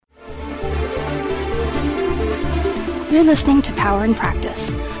You're listening to Power in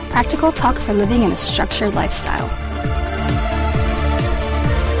Practice, practical talk for living in a structured lifestyle.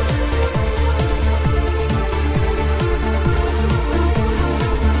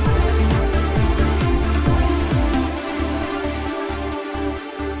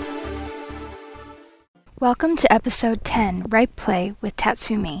 Welcome to episode 10, Ripe Play with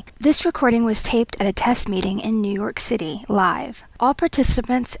Tatsumi. This recording was taped at a test meeting in New York City, live. All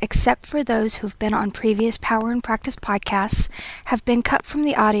participants, except for those who've been on previous Power in Practice podcasts, have been cut from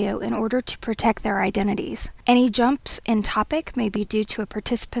the audio in order to protect their identities. Any jumps in topic may be due to a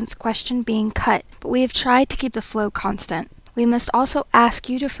participant's question being cut, but we have tried to keep the flow constant. We must also ask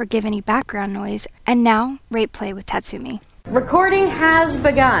you to forgive any background noise. And now, Ripe Play with Tatsumi. Recording has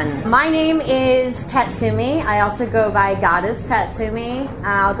begun. My name is Tatsumi. I also go by Goddess Tatsumi.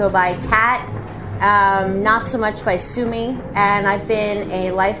 I'll go by Tat, not so much by Sumi. And I've been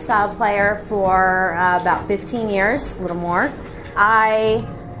a lifestyle player for about 15 years, a little more. I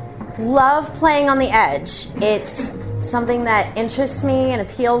love playing on the edge. It's something that interests me and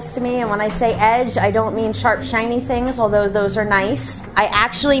appeals to me. And when I say edge, I don't mean sharp, shiny things, although those are nice. I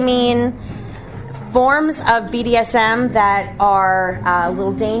actually mean forms of BDSM that are a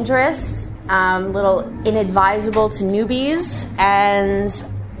little dangerous, little inadvisable to newbies, and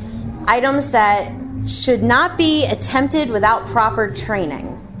items that should not be attempted without proper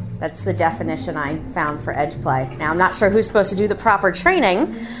training. That's the definition I found for edge play. Now, I'm not sure who's supposed to do the proper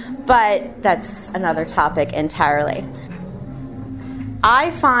training, but that's another topic entirely.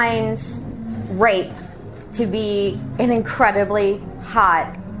 I find rape to be an incredibly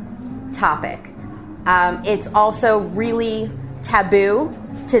hot topic. It's also really taboo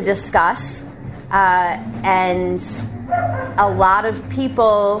to discuss, and a lot of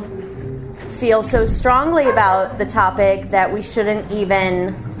people feel so strongly about the topic that we shouldn't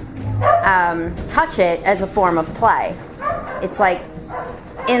even touch it as a form of play. It's like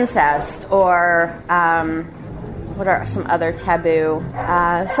incest or what are some other taboo?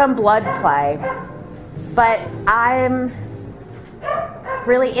 Some blood play. But I'm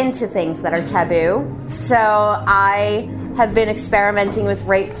really into things that are taboo. So I have been experimenting with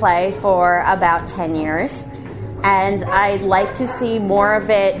rape play for about 10 years. And I'd like to see more of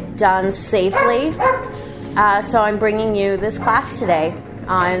it done safely. So I'm bringing you this class today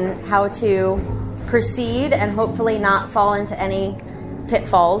on how to proceed and hopefully not fall into any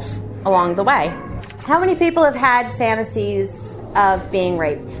pitfalls along the way. How many people have had fantasies of being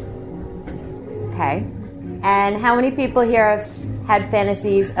raped? Okay. And how many people here have had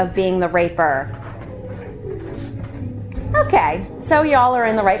fantasies of being the raper? Okay, so y'all are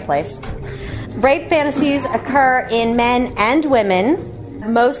in the right place. Rape fantasies occur in men and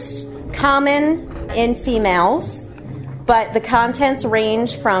women, most common in females, but the contents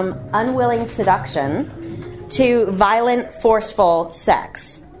range from unwilling seduction to violent, forceful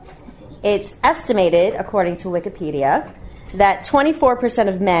sex. It's estimated, according to Wikipedia, that 24%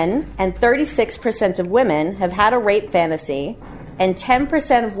 of men and 36% of women have had a rape fantasy, and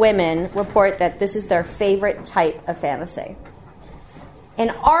 10% of women report that this is their favorite type of fantasy. In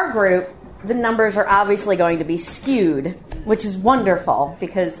our group, the numbers are obviously going to be skewed, which is wonderful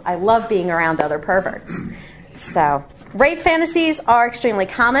because I love being around other perverts. So, rape fantasies are extremely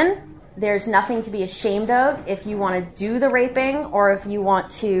common. There's nothing to be ashamed of if you want to do the raping or if you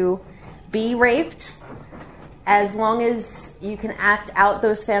want to be raped, as long as you can act out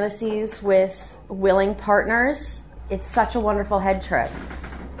those fantasies with willing partners. It's such a wonderful head trip,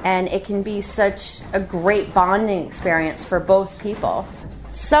 and it can be such a great bonding experience for both people.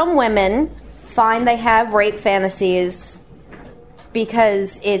 Some women find they have rape fantasies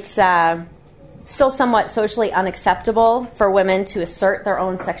because it's still somewhat socially unacceptable for women to assert their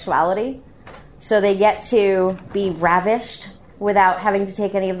own sexuality, so they get to be ravished without having to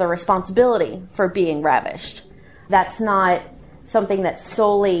take any of the responsibility for being ravished. That's not something that's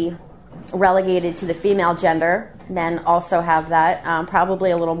solely relegated to the female gender. Men also have that,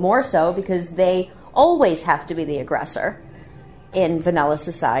 probably a little more so because they always have to be the aggressor in vanilla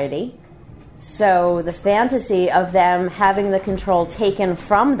society. So the fantasy of them having the control taken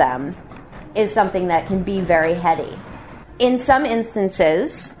from them is something that can be very heady. In some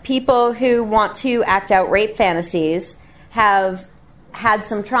instances, people who want to act out rape fantasies have had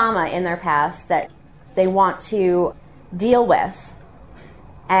some trauma in their past that they want to deal with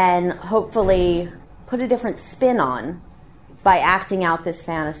and hopefully put a different spin on by acting out this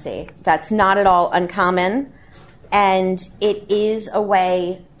fantasy. That's not at all uncommon, and it is a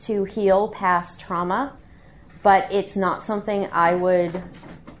way to heal past trauma, but it's not something I would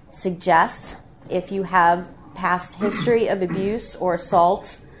suggest if you have past history of abuse or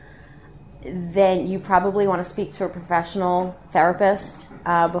assault then you probably want to speak to a professional therapist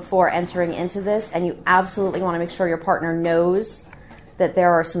before entering into this, and you absolutely want to make sure your partner knows that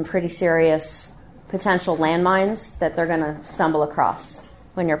there are some pretty serious potential landmines that they're going to stumble across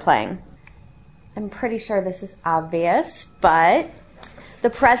when you're playing. I'm pretty sure this is obvious, but the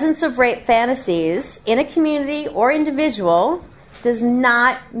presence of rape fantasies in a community or individual does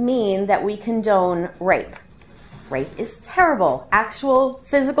not mean that we condone rape. Rape is terrible. Actual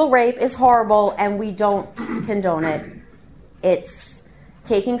physical rape is horrible, and we don't condone it. It's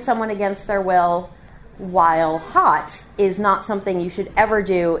taking someone against their will while hot is not something you should ever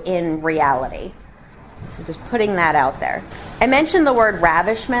do in reality. So just putting that out there. I mentioned the word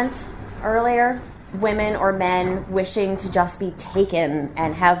ravishment earlier. Women or men wishing to just be taken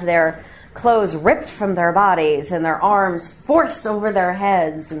and have their clothes ripped from their bodies and their arms forced over their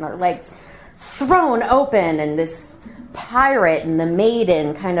heads and their legs thrown open, and this pirate and the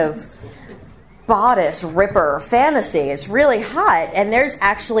maiden kind of bodice ripper fantasy. It's really hot, and there's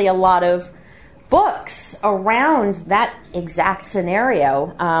actually a lot of books around that exact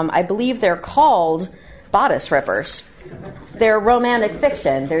scenario. I believe they're called bodice rippers. They're romantic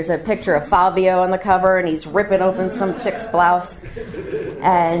fiction. There's a picture of Fabio on the cover, and he's ripping open some chick's blouse.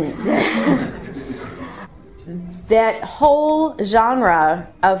 And that whole genre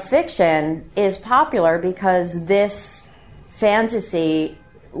of fiction is popular because this fantasy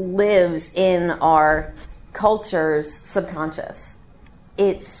lives in our culture's subconscious.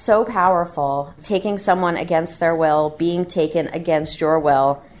 It's so powerful. Taking someone against their will, being taken against your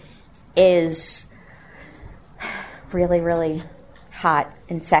will, is really, really hot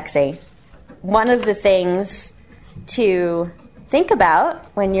and sexy. One of the things to think about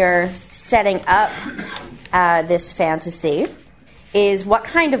when you're setting up this fantasy is what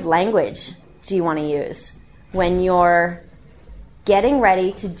kind of language do you want to use when you're getting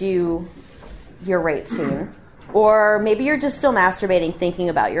ready to do your rape scene, or maybe you're just still masturbating thinking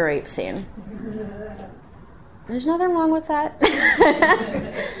about your rape scene. There's nothing wrong with that.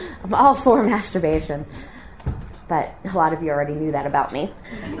 I'm all for masturbation, but a lot of you already knew that about me.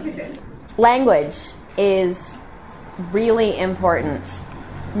 Language is really important.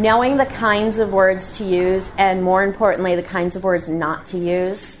 Knowing the kinds of words to use, and more importantly, the kinds of words not to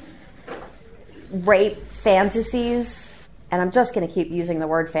use. Rape fantasies, and I'm just going to keep using the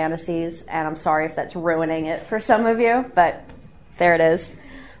word fantasies, and I'm sorry if that's ruining it for some of you, but there it is.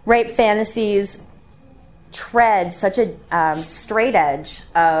 Rape fantasies tread such a straight edge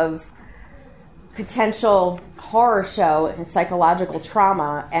of potential horror show and psychological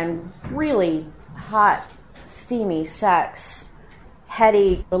trauma and really hot, steamy sex,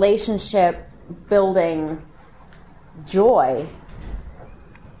 heady relationship building joy.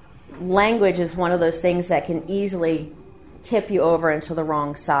 Language is one of those things that can easily tip you over into the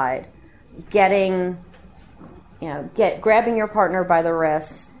wrong side. Grabbing your partner by the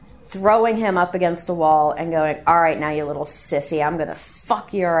wrist, throwing him up against a wall and going, all right, now you little sissy, I'm going to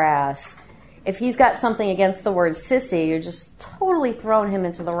fuck your ass. If he's got something against the word sissy, you're just totally throwing him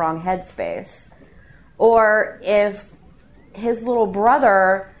into the wrong headspace. Or if his little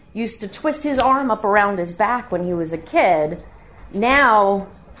brother used to twist his arm up around his back when he was a kid, now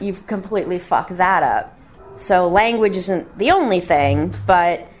you've completely fucked that up. So language isn't the only thing,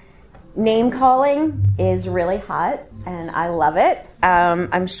 but name calling is really hot, and I love it.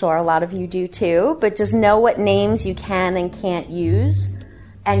 I'm sure a lot of you do too, but just know what names you can and can't use.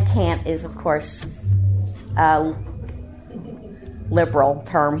 And can't is, of course, a liberal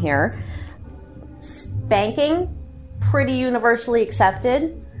term here. Spanking, pretty universally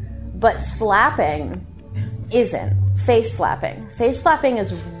accepted, but slapping isn't. Face slapping. Face slapping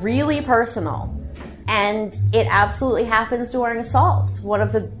is really personal, and it absolutely happens during assaults. One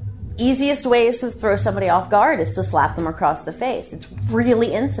of the easiest ways to throw somebody off guard is to slap them across the face. It's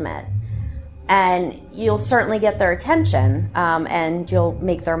really intimate. And you'll certainly get their attention, and you'll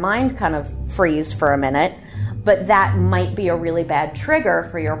make their mind kind of freeze for a minute, but that might be a really bad trigger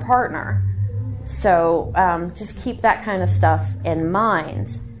for your partner. So just keep that kind of stuff in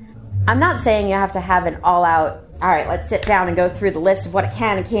mind. I'm not saying you have to have an all-out, all right, let's sit down and go through the list of what I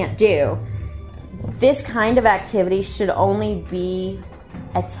can and can't do. This kind of activity should only be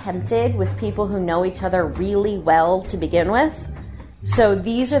attempted with people who know each other really well to begin with. So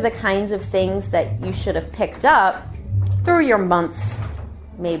these are the kinds of things that you should have picked up through your months,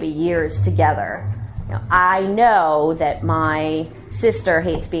 maybe years together. I know that my sister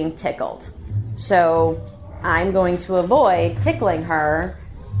hates being tickled, so I'm going to avoid tickling her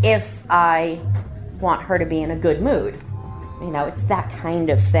if I want her to be in a good mood. It's that kind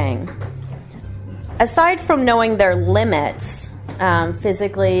of thing. Aside from knowing their limits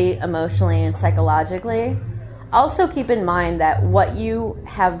physically, emotionally, and psychologically. Also keep in mind that what you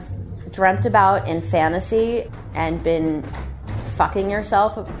have dreamt about in fantasy and been fucking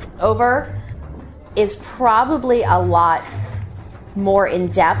yourself over is probably a lot more in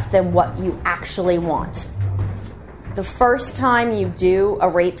depth than what you actually want. The first time you do a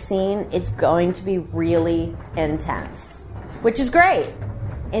rape scene, it's going to be really intense, which is great.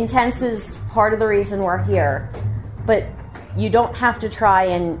 Intense is part of the reason we're here, but you don't have to try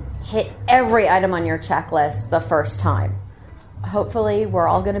and hit every item on your checklist the first time. Hopefully, we're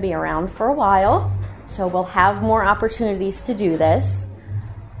all going to be around for a while, so we'll have more opportunities to do this.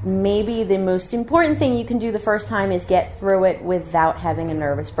 Maybe the most important thing you can do the first time is get through it without having a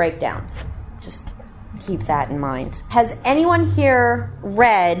nervous breakdown. Just keep that in mind. Has anyone here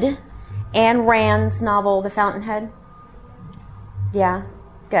read Ayn Rand's novel, The Fountainhead? Yeah?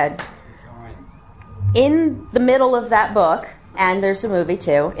 Good. In the middle of that book, and there's a movie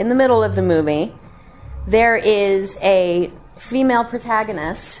too, in the middle of the movie, there is a female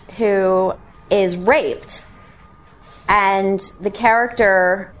protagonist who is raped, and the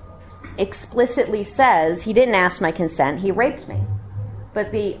character explicitly says, he didn't ask my consent, he raped me.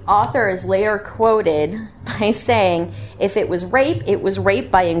 But the author is later quoted by saying, if it was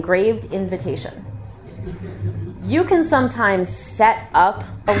rape by engraved invitation. You can sometimes set up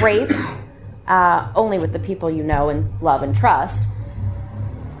a rape, only with the people you know and love and trust,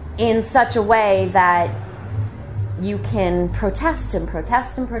 in such a way that you can protest and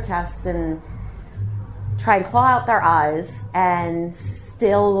protest and protest and try and claw out their eyes and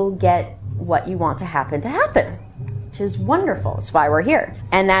still get what you want to happen, which is wonderful. It's why we're here.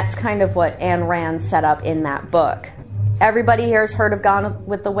 And that's kind of what Ayn Rand set up in that book. Everybody here has heard of Gone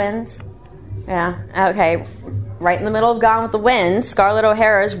with the Wind? Yeah, okay. Right in the middle of Gone with the Wind, Scarlett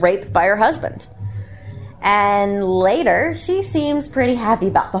O'Hara is raped by her husband. And later, she seems pretty happy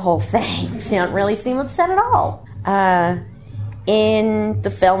about the whole thing. She doesn't really seem upset at all. In the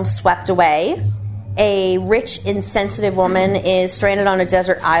film Swept Away, a rich, insensitive woman is stranded on a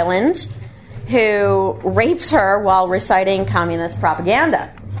desert island who rapes her while reciting communist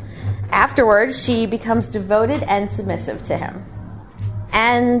propaganda. Afterwards, she becomes devoted and submissive to him.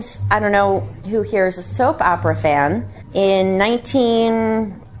 And I don't know who here is a soap opera fan. In late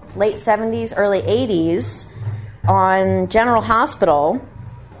 70s, early 80s, on General Hospital,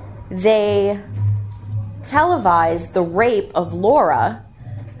 they televised the rape of Laura,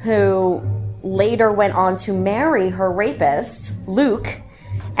 who later went on to marry her rapist, Luke,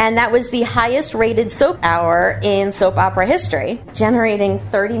 and that was the highest rated soap hour in soap opera history, generating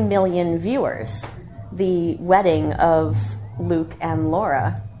 30 million viewers. The wedding of Luke and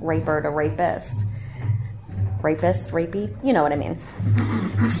Laura, raper to rapist. Rapist, rapey, you know what I mean.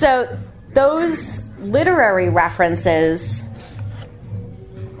 So those literary references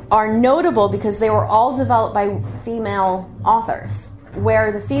are notable because they were all developed by female authors,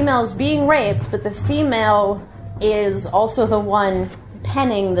 where the female is being raped, but the female is also the one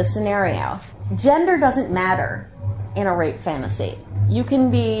penning the scenario. Gender doesn't matter in a rape fantasy. You can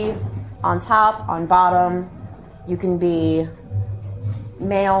be on top, on bottom, you can be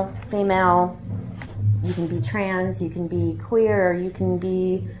male, female, you can be trans, you can be queer, you can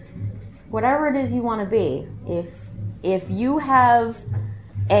be whatever it is you want to be. If you have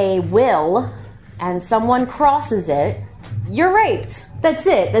a will and someone crosses it, you're raped. That's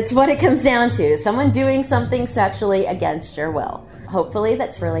it. That's what it comes down to. Someone doing something sexually against your will. Hopefully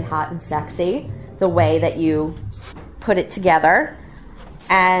that's really hot and sexy, the way that you put it together.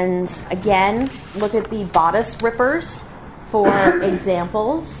 And again, look at the bodice rippers for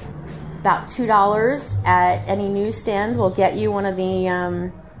examples. About $2 at any newsstand will get you one of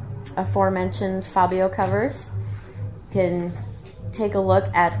the aforementioned Fabio covers. You can take a look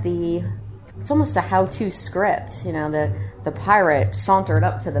at it's almost a how-to script. You know, the pirate sauntered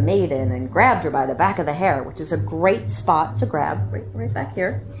up to the maiden and grabbed her by the back of the hair, which is a great spot to grab, right back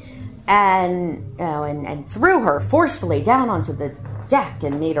here, and threw her forcefully down onto the deck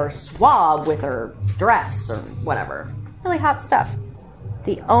and made her swab with her dress or whatever. Really hot stuff.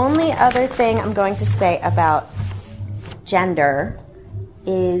 The only other thing I'm going to say about gender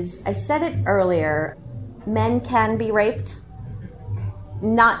is, I said it earlier, men can be raped.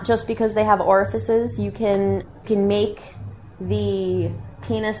 Not just because they have orifices. You can make the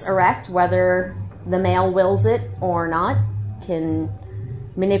penis erect, whether the male wills it or not. Can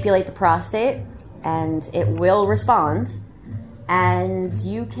manipulate the prostate, and it will respond. And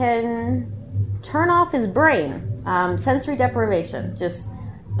you can turn off his brain. Sensory deprivation. Just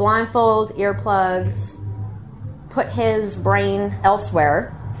blindfold, earplugs, put his brain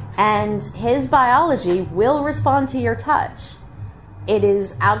elsewhere, and his biology will respond to your touch. It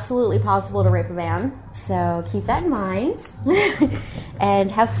is absolutely possible to rape a man, so keep that in mind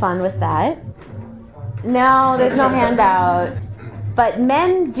and have fun with that. No, there's no handout. But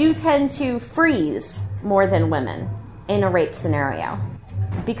men do tend to freeze more than women in a rape scenario.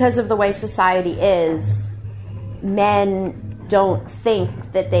 Because of the way society is, men don't think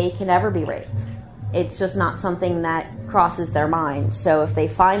that they can ever be raped. It's just not something that crosses their mind. So if they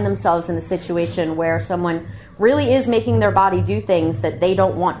find themselves in a situation where someone really is making their body do things that they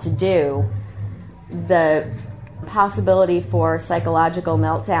don't want to do, the possibility for psychological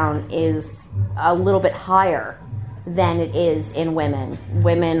meltdown is a little bit higher than it is in women.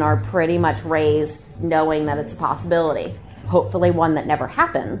 Women are pretty much raised knowing that it's a possibility. Hopefully one that never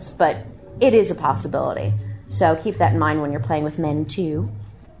happens, but it is a possibility. So keep that in mind when you're playing with men too.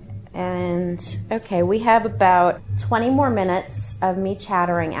 And okay, we have about 20 more minutes of me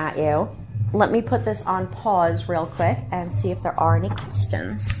chattering at you. Let me put this on pause real quick and see if there are any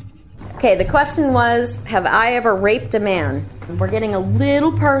questions. Okay, the question was, have I ever raped a man? We're getting a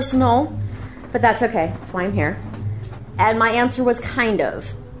little personal, but that's okay. That's why I'm here. And my answer was kind of.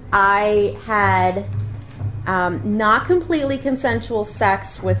 I had not completely consensual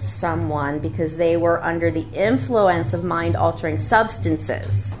sex with someone because they were under the influence of mind-altering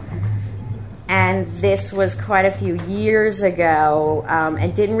substances. And this was quite a few years ago,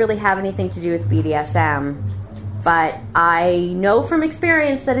 and didn't really have anything to do with BDSM. But I know from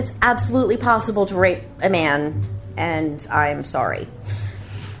experience that it's absolutely possible to rape a man, and I'm sorry.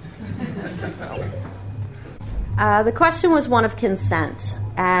 The question was one of consent,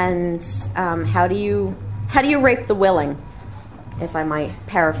 and how do you rape the willing, if I might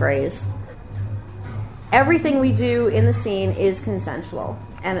paraphrase. Everything we do in the scene is consensual.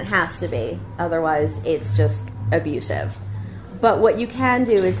 And it has to be. Otherwise, it's just abusive. But what you can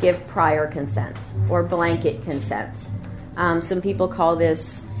do is give prior consent or blanket consent. Some people call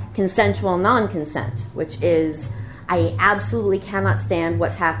this consensual non-consent, which is, I absolutely cannot stand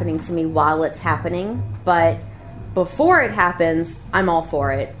what's happening to me while it's happening, but before it happens, I'm all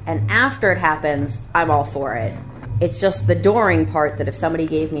for it. And after it happens, I'm all for it. It's just the during part that if somebody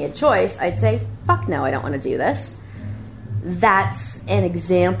gave me a choice, I'd say, fuck no, I don't want to do this. That's an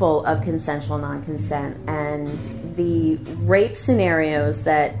example of consensual non-consent, and the rape scenarios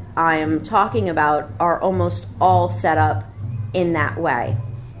that I am talking about are almost all set up in that way.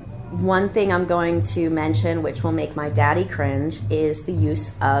 One thing I'm going to mention, which will make my daddy cringe, is the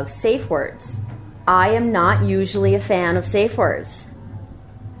use of safe words. I am not usually a fan of safe words,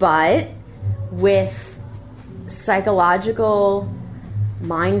 but with psychological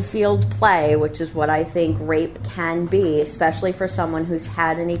minefield play, which is what I think rape can be, especially for someone who's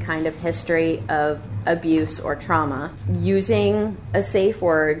had any kind of history of abuse or trauma, using a safe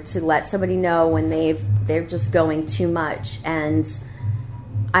word to let somebody know when they're just going too much, and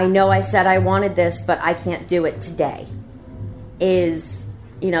I know I said I wanted this, but I can't do it today, is,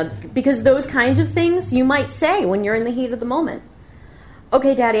 because those kinds of things you might say when you're in the heat of the moment.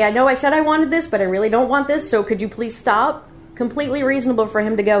 Okay, Daddy, I know I said I wanted this, but I really don't want this, so could you please stop? Completely reasonable for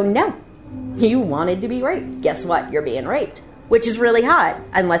him to go, no, you wanted to be raped. Guess what? You're being raped. Which is really hot,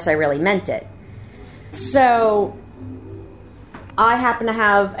 unless I really meant it. So, I happen to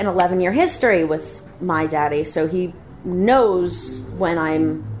have an 11-year history with my daddy, so he knows when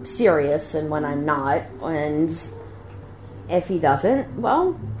I'm serious and when I'm not. And if he doesn't,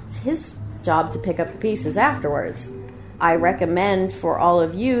 well, it's his job to pick up the pieces afterwards. I recommend for all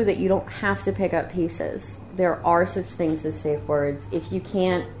of you that you don't have to pick up pieces. There are such things as safe words. If you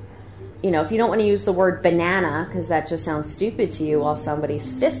can't, if you don't want to use the word banana because that just sounds stupid to you while somebody's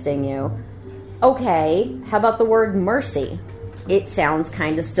fisting you, okay, how about the word mercy? It sounds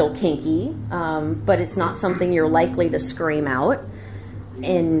kind of still kinky, but it's not something you're likely to scream out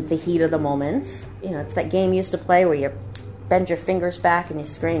in the heat of the moment. It's that game you used to play where you bend your fingers back and you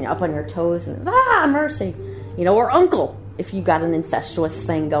scream up on your toes and, mercy. Or uncle, if you got an incestuous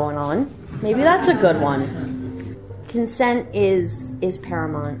thing going on. Maybe that's a good one. Consent is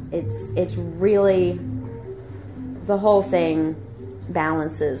paramount. It's really, the whole thing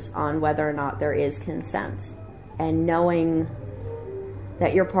balances on whether or not there is consent. And knowing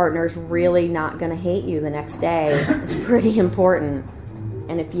that your partner's really not going to hate you the next day is pretty important.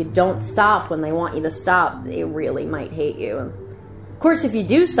 And if you don't stop when they want you to stop, they really might hate you. Of course, if you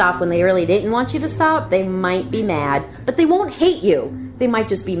do stop when they really didn't want you to stop, they might be mad, but they won't hate you. They might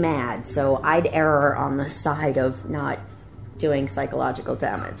just be mad. So I'd err on the side of not doing psychological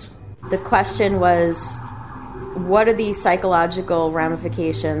damage. The question was, what are the psychological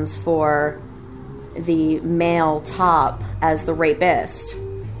ramifications for the male top as the rapist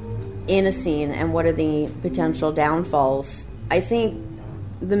in a scene, and what are the potential downfalls I think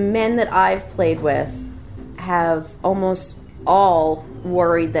the men that I've played with have almost all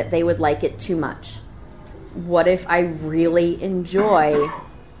worried that they would like it too much. What if I really enjoy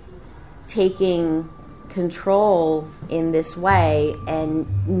taking control in this way and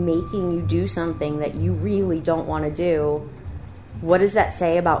making you do something that you really don't want to do? What does that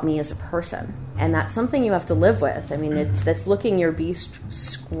say about me as a person? And that's something you have to live with. I mean, that's looking your beast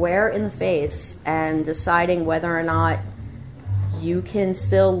square in the face and deciding whether or not you can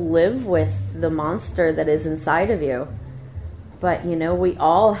still live with the monster that is inside of you. But, you know, we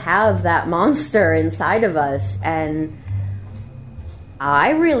all have that monster inside of us, and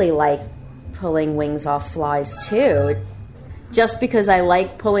I really like pulling wings off flies too. Just because I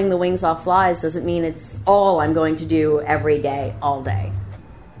like pulling the wings off flies doesn't mean it's all I'm going to do every day, all day.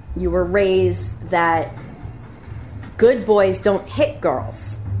 You were raised that good boys don't hit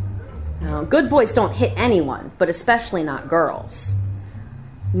girls. Good boys don't hit anyone, but especially not girls.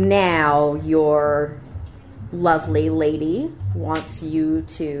 Now your lovely lady wants you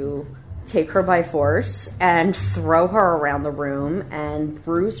to take her by force and throw her around the room and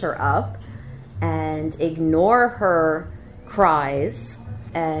bruise her up and ignore her cries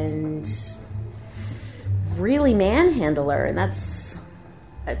and really manhandle her. And that's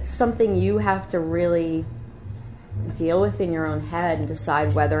something you have to really deal with in your own head and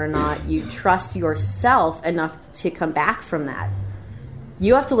decide whether or not you trust yourself enough to come back from that.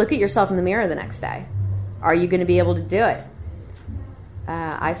 You have to look at yourself in the mirror the next day. Are you going to be able to do it?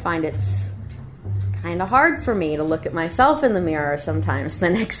 I find it's kind of hard for me to look at myself in the mirror sometimes the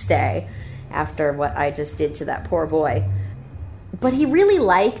next day after what I just did to that poor boy. But he really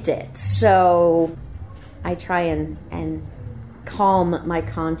liked it, so I try and calm my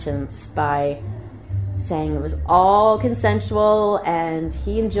conscience by saying it was all consensual and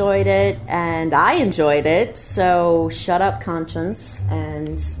he enjoyed it and I enjoyed it, so shut up, conscience,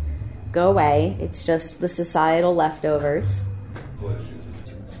 and go away. It's just the societal leftovers.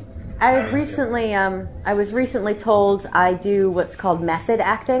 I was recently told I do what's called method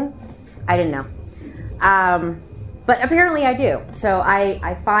acting. I didn't know. But apparently I do. So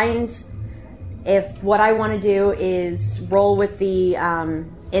I find if what I want to do is roll with the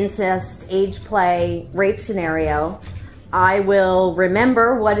incest, age play, rape scenario, I will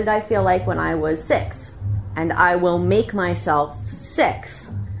remember what did I feel like when I was 6. And I will make myself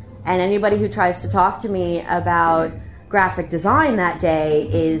 6. And anybody who tries to talk to me about graphic design that day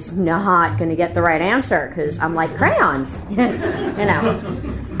is not going to get the right answer because I'm like crayons, you know.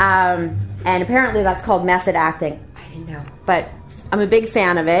 And apparently that's called method acting. I didn't know, but I'm a big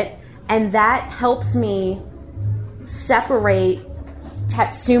fan of it, and that helps me separate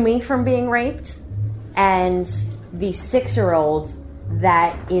Tatsumi from being raped and the 6-year-old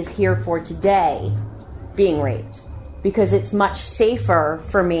that is here for today being raped, because it's much safer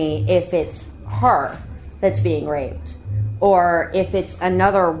for me if it's her that's being raped, or if it's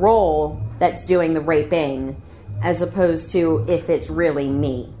another role that's doing the raping, as opposed to if it's really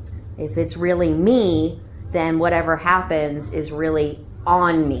me. If it's really me, then whatever happens is really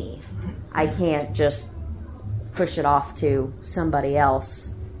on me. I can't just push it off to somebody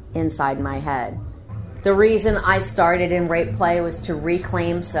else inside my head. The reason I started in rape play was to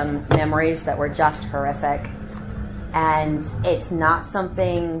reclaim some memories that were just horrific. And it's not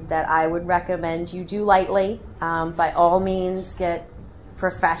something that I would recommend you do lightly. By all means, get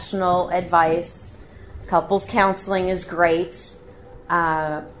professional advice. Couples counseling is great.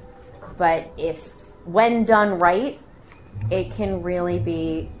 But when done right, it can really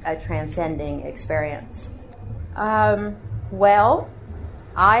be a transcending experience. Well,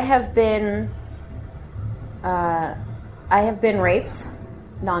 I have been raped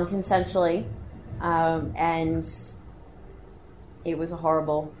non-consensually, and it was a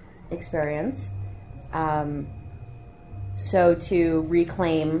horrible experience. So to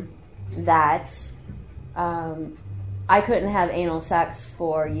reclaim that, I couldn't have anal sex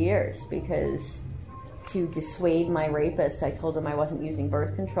for years because to dissuade my rapist, I told him I wasn't using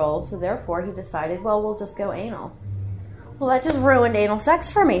birth control, so therefore he decided, well, we'll just go anal. Well, that just ruined anal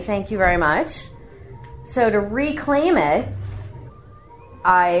sex for me, thank you very much. So to reclaim it,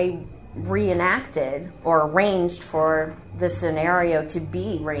 I reenacted or arranged for the scenario to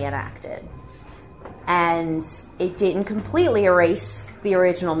be reenacted. And it didn't completely erase the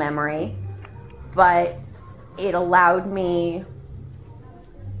original memory, but it allowed me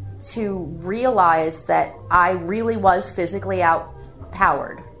to realize that I really was physically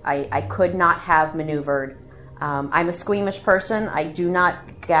outpowered. I could not have maneuvered. I'm a squeamish person. I do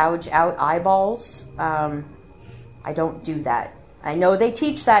not gouge out eyeballs. I don't do that. I know they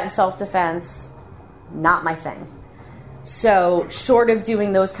teach that in self-defense. Not my thing. So short of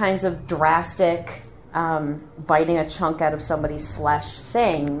doing those kinds of drastic, biting a chunk out of somebody's flesh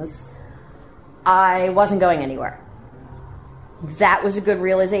things, I wasn't going anywhere. That was a good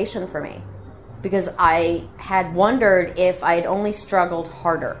realization for me, because I had wondered if I had only struggled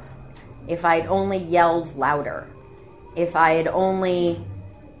harder, if I had only yelled louder, if I had only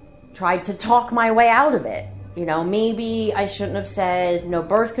tried to talk my way out of it. You know, maybe I shouldn't have said no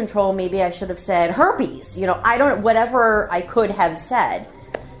birth control, maybe I should have said herpes, you know, whatever I could have said.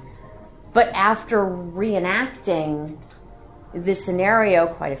 But after reenacting this scenario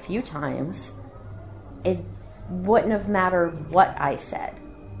quite a few times, it wouldn't have mattered what I said.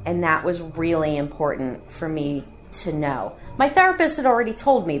 And that was really important for me to know. My therapist had already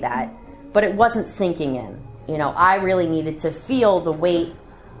told me that, but it wasn't sinking in. You know, I really needed to feel the weight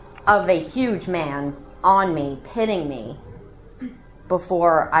of a huge man on me, pinning me,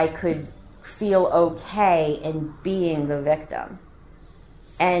 before I could feel okay in being the victim.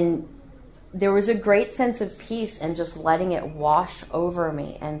 And there was a great sense of peace in just letting it wash over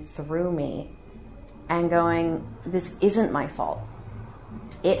me and through me and going, this isn't my fault.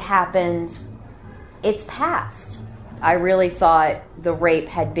 It happened. It's past. I really thought the rape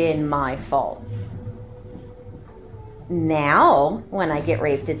had been my fault. Now, when I get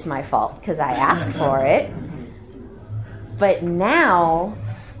raped, it's my fault because I asked for it. But now,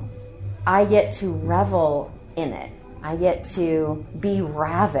 I get to revel in it. I get to be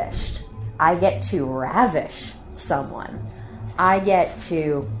ravished. I get to ravish someone. I get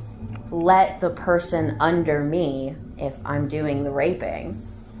to let the person under me, if I'm doing the raping,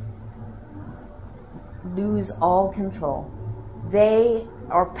 lose all control. They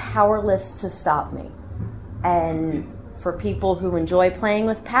are powerless to stop me. And for people who enjoy playing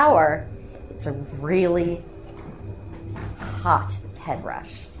with power, it's a really hot head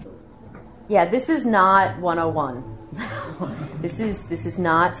rush. Yeah, this is not 101. This is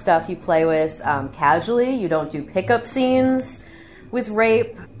not stuff you play with casually. You don't do pickup scenes with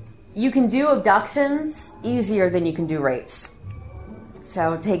rape. You can do abductions easier than you can do rapes.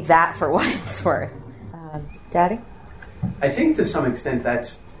 So take that for what it's worth. Daddy? I think to some extent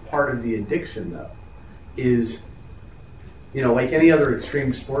that's part of the addiction, though, is, you know, like any other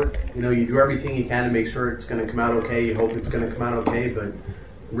extreme sport, you know, you do everything you can to make sure it's going to come out okay. You hope it's going to come out okay, but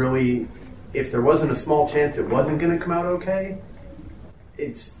really, if there wasn't a small chance it wasn't going to come out okay,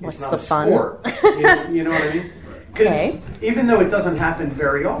 it's not a sport. You know what I mean? Because even though it doesn't happen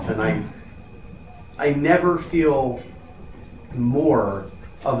very often, I never feel more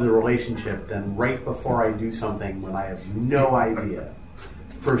of the relationship than right before I do something when I have no idea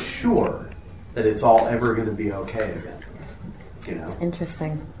for sure that it's all ever going to be okay again. You know? It's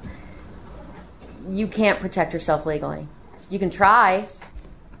interesting. You can't protect yourself legally. You can try.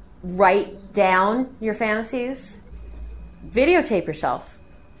 Write down your fantasies. Videotape yourself.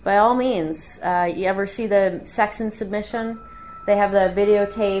 By all means. You ever see the Sex and Submission? They have the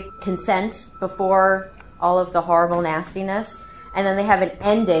videotape consent before all of the horrible nastiness. And then they have an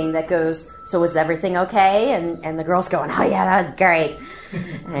ending that goes, so was everything okay? And the girl's going, oh yeah, that was great.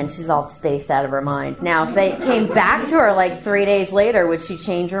 And she's all spaced out of her mind. Now, if they came back to her like 3 days later, would she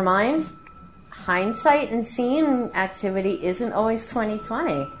change her mind? Hindsight and scene activity isn't always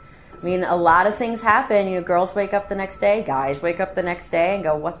 20/20. I mean, a lot of things happen. You know, girls wake up the next day, guys wake up the next day and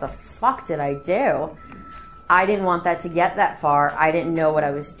go, what the fuck did I do? I didn't want that to get that far. I didn't know what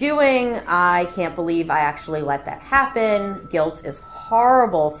I was doing. I can't believe I actually let that happen. Guilt is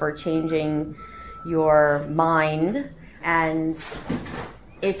horrible for changing your mind. And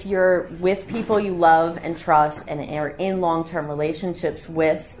if you're with people you love and trust and are in long-term relationships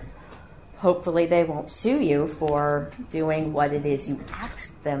with, hopefully they won't sue you for doing what it is you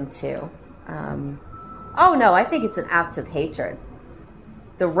asked them to. Oh no, I think it's an act of hatred.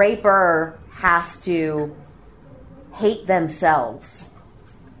 The raper has to hate themselves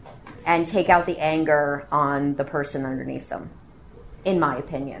and take out the anger on the person underneath them, in my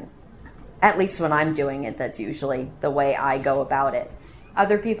opinion. At least when I'm doing it, that's usually the way I go about it.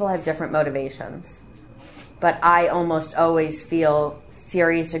 Other people have different motivations, but I almost always feel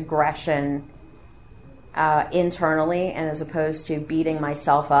serious aggression internally, and as opposed to beating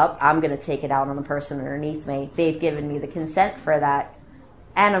myself up, I'm going to take it out on the person underneath me. They've given me the consent for that,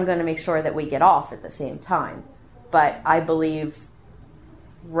 and I'm going to make sure that we get off at the same time. But I believe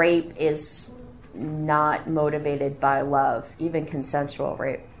rape is not motivated by love, even consensual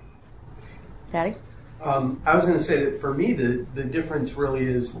rape. Daddy? I was going to say that for me, the difference really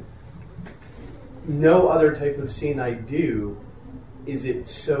is no other type of scene I do is it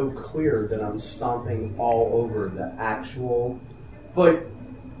so clear that I'm stomping all over the actual... But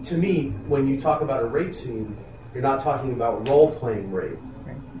to me, when you talk about a rape scene, You're not talking about role-playing rape.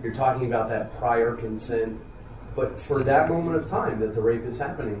 You're talking about that prior consent. But for that moment of time that the rape is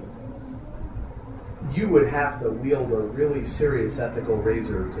happening, you would have to wield a really serious ethical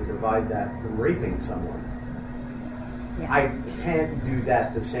razor to divide that from raping someone. Yeah. I can't do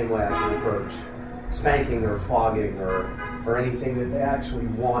that the same way I can approach spanking or flogging or anything that they actually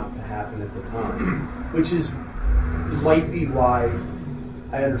want to happen at the time. Which might be why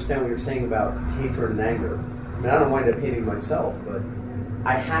I understand what you're saying about hatred and anger. I mean, I don't wind up hating myself, but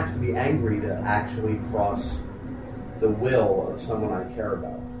I have to be angry to actually cross the will of someone I care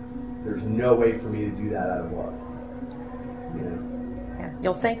about. There's no way for me to do that out of love. You know? Yeah.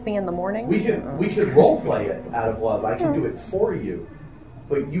 You'll thank me in the morning? We could role play it out of love. I can do it for you,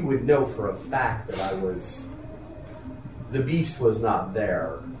 but you would know for a fact that the beast was not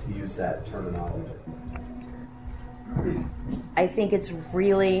there, to use that terminology. I think it's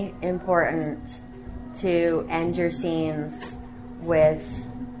really important to end your scenes with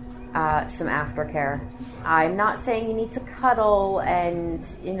some aftercare. I'm not saying you need to cuddle and,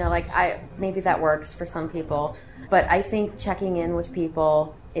 maybe that works for some people, but I think checking in with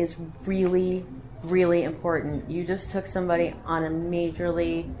people is really, really important. You just took somebody on a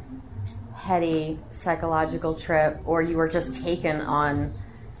majorly heady psychological trip, or you were just taken on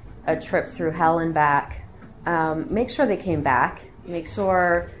a trip through hell and back. Make sure they came back. Make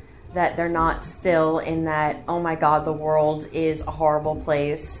sure that they're not still in that, oh my God, the world is a horrible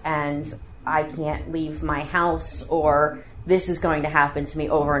place and I can't leave my house, or this is going to happen to me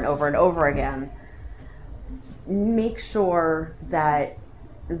over and over and over again. Make sure that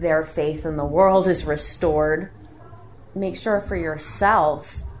their faith in the world is restored. Make sure for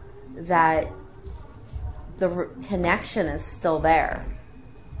yourself that the connection is still there.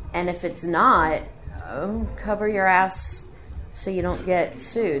 And if it's not, cover your ass so you don't get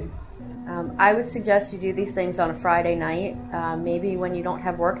sued. I would suggest you do these things on a Friday night, maybe when you don't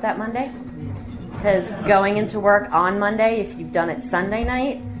have work that Monday. Because going into work on Monday, if you've done it Sunday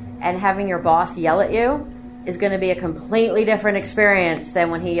night, and having your boss yell at you is going to be a completely different experience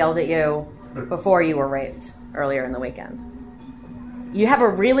than when he yelled at you before you were raped earlier in the weekend. You have a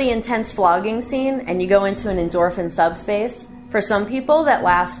really intense flogging scene, and you go into an endorphin subspace. For some people, that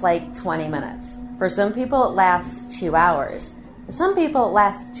lasts like 20 minutes. For some people, it lasts 2 hours. For some people, it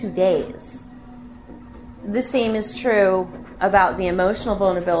lasts 2 days. The same is true about the emotional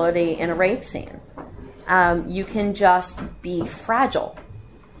vulnerability in a rape scene. You can just be fragile.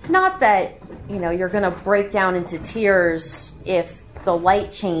 Not that, you're going to break down into tears if the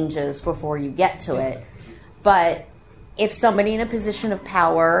light changes before you get to it. But if somebody in a position of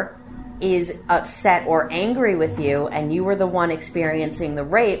power is upset or angry with you and you were the one experiencing the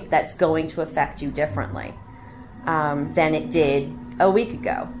rape, that's going to affect you differently than it did a week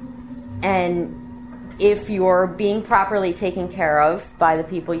ago. And if you're being properly taken care of by the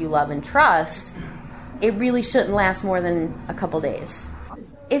people you love and trust, it really shouldn't last more than a couple days.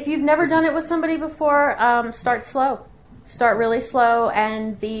 If you've never done it with somebody before, start slow. Start really slow,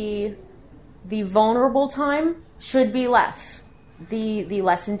 and the vulnerable time should be less. The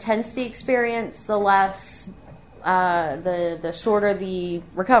less intense the experience, the less the shorter the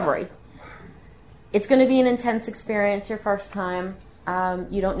recovery. It's going to be an intense experience your first time.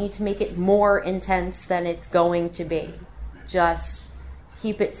 You don't need to make it more intense than it's going to be. Just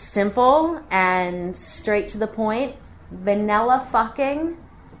keep it simple and straight to the point. Vanilla fucking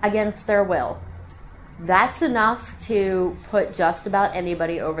against their will. That's enough to put just about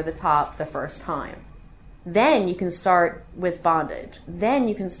anybody over the top the first time. Then you can start with bondage. Then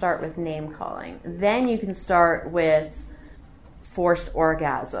you can start with name calling. Then you can start with forced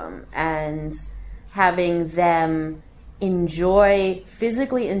orgasm and having them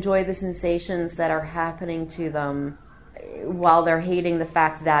physically enjoy the sensations that are happening to them while they're hating the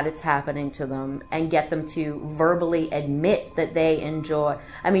fact that it's happening to them, and get them to verbally admit that they enjoy.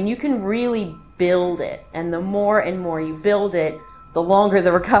 I mean, you can really build it, and the more and more you build it, the longer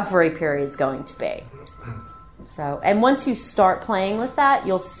the recovery period's going to be. So, and once you start playing with that,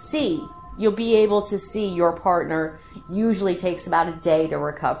 you'll be able to see your partner usually takes about a day to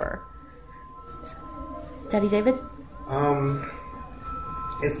recover. Teddy David?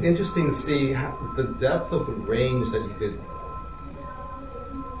 It's interesting to see the depth of the range that you could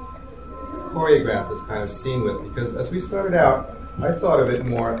choreograph this kind of scene with, because as we started out, I thought of it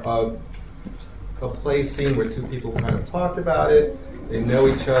more of a play scene where two people kind of talked about it, they know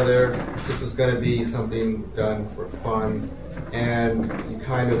each other, this was going to be something done for fun, and you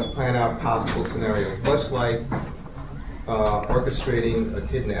kind of plan out possible scenarios, much like orchestrating a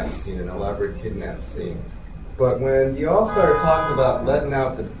kidnap scene, an elaborate kidnap scene. But when you all started talking about letting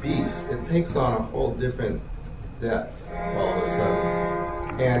out the beast, it takes on a whole different death all of a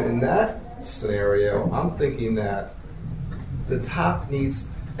sudden. And in that scenario, I'm thinking that the top needs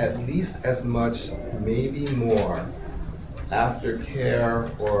at least as much, maybe more,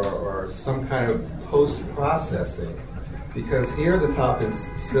 aftercare or some kind of post-processing. Because here the top is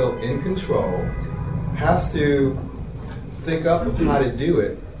still in control, has to think up of how to do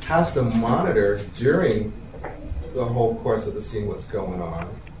it, has to monitor during the whole course of the scene what's going on.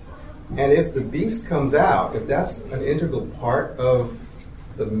 And if the beast comes out, if that's an integral part of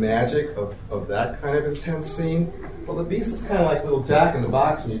the magic of that kind of intense scene, well, the beast is kind of like little Jack in the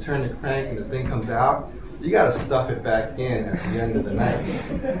Box. When you turn the crank and the thing comes out, you got to stuff it back in at the end of the night.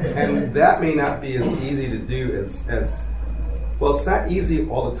 And that may not be as easy to do as well, it's not easy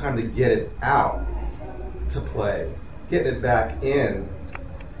all the time to get it out to play. Getting it back in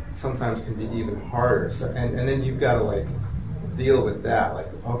sometimes can be even harder. So, and then you've got to like deal with that. Like,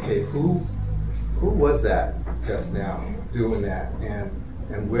 okay, who was that just now doing that?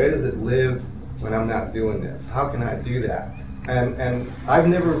 And where does it live when I'm not doing this? How can I do that? And I've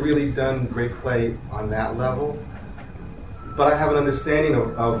never really done great play on that level, but I have an understanding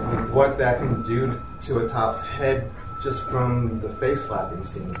of what that can do to a top's head just from the face slapping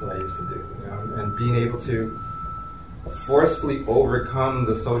scenes that I used to do, you know, and being able to forcefully overcome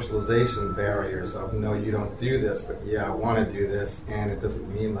the socialization barriers of, no, you don't do this, but yeah, I want to do this, and it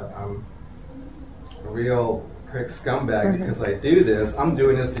doesn't mean that I'm a real prick scumbag because I do this. I'm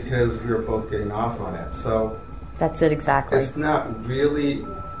doing this because we were both getting off on it. So that's it exactly. It's not really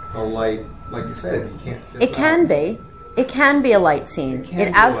a light, like you said. You can't. It can be. It can be a light scene.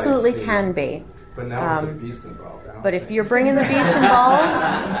 It absolutely can be. But now with the beast involved. But if you're bringing the beast involved,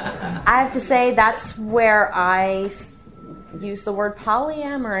 I have to say that's where I use the word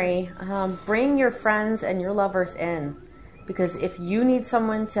polyamory. Bring your friends and your lovers in, because if you need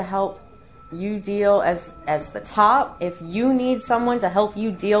someone to help you deal as the top, if you need someone to help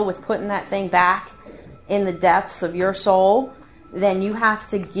you deal with putting that thing back in the depths of your soul, then you have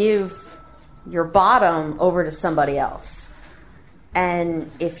to give your bottom over to somebody else. And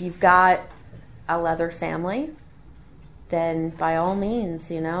if you've got a leather family, then by all means,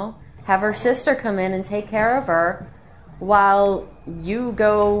 you know, have her sister come in and take care of her while you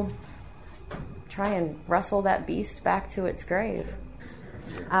go try and wrestle that beast back to its grave.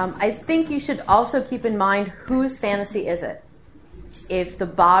 I think you should also keep in mind, whose fantasy is it? If the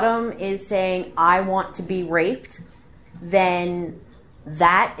bottom is saying, I want to be raped, then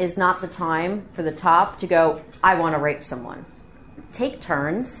that is not the time for the top to go, I want to rape someone. Take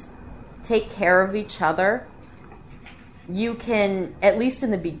turns. Take care of each other. You can, at least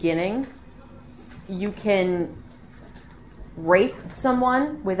in the beginning, you can rape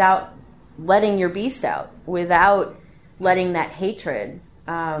someone without letting your beast out, without letting that hatred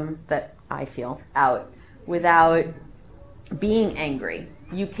that I feel out, without being angry.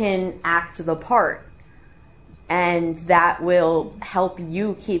 You can act the part, and that will help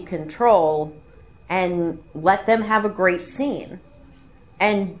you keep control and let them have a great scene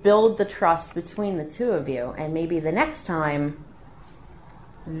and build the trust between the two of you. And maybe the next time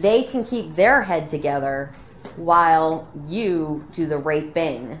they can keep their head together while you do the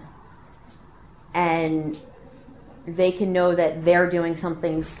raping, and they can know that they're doing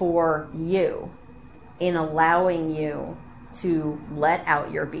something for you in allowing you to let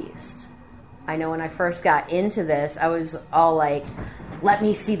out your beast. I know when I first got into this, I was all like, let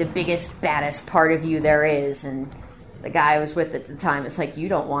me see the biggest, baddest part of you there is. And the guy I was with at the time, it's like, you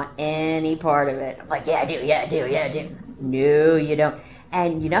don't want any part of it. I'm like, yeah, I do, yeah, I do, yeah, I do. No, you don't.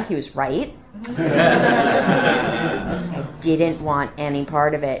 And you know, he was right. I didn't want any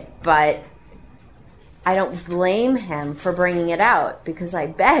part of it. But I don't blame him for bringing it out, because I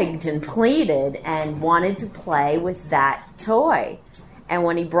begged and pleaded and wanted to play with that toy. And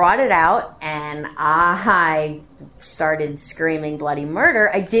when he brought it out and I started screaming bloody murder,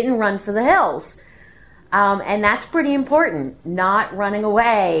 I didn't run for the hills. And that's pretty important. Not running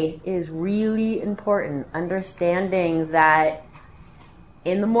away is really important. Understanding that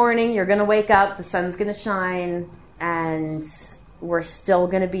in the morning you're going to wake up, the sun's going to shine, and we're still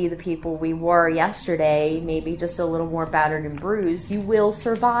going to be the people we were yesterday, maybe just a little more battered and bruised. You will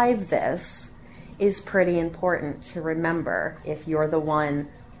survive this is pretty important to remember if you're the one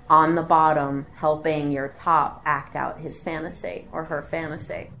on the bottom helping your top act out his fantasy or her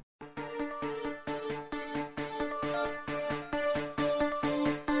fantasy.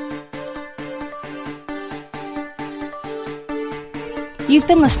 You've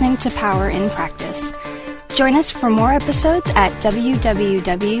been listening to Power in Practice. Join us for more episodes at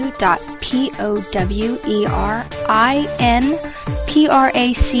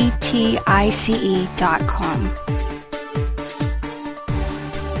www.powerinpractice.com.